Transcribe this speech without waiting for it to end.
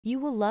You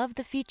will love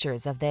the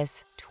features of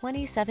this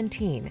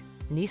 2017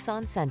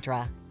 Nissan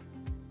Sentra.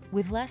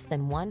 With less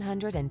than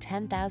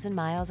 110,000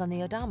 miles on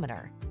the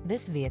odometer,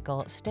 this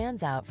vehicle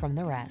stands out from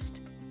the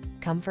rest.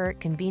 Comfort,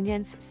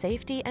 convenience,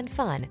 safety, and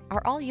fun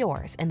are all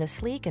yours in the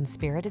sleek and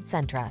spirited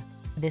Sentra.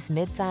 This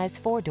midsize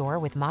four-door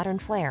with modern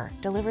flair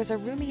delivers a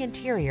roomy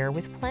interior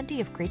with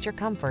plenty of creature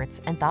comforts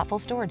and thoughtful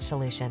storage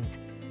solutions,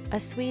 a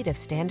suite of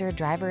standard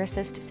driver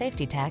assist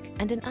safety tech,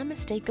 and an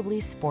unmistakably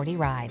sporty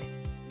ride.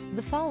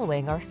 The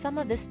following are some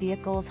of this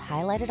vehicle's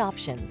highlighted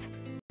options: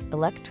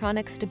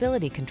 electronic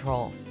stability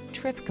control,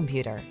 trip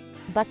computer,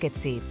 bucket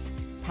seats,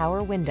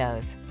 power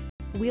windows,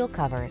 wheel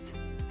covers,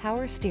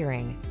 power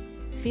steering.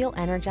 Feel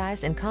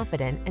energized and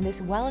confident in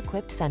this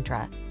well-equipped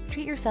Sentra.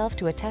 Treat yourself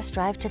to a test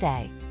drive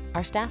today.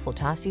 Our staff will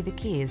toss you the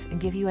keys and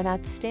give you an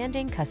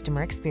outstanding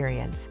customer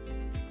experience.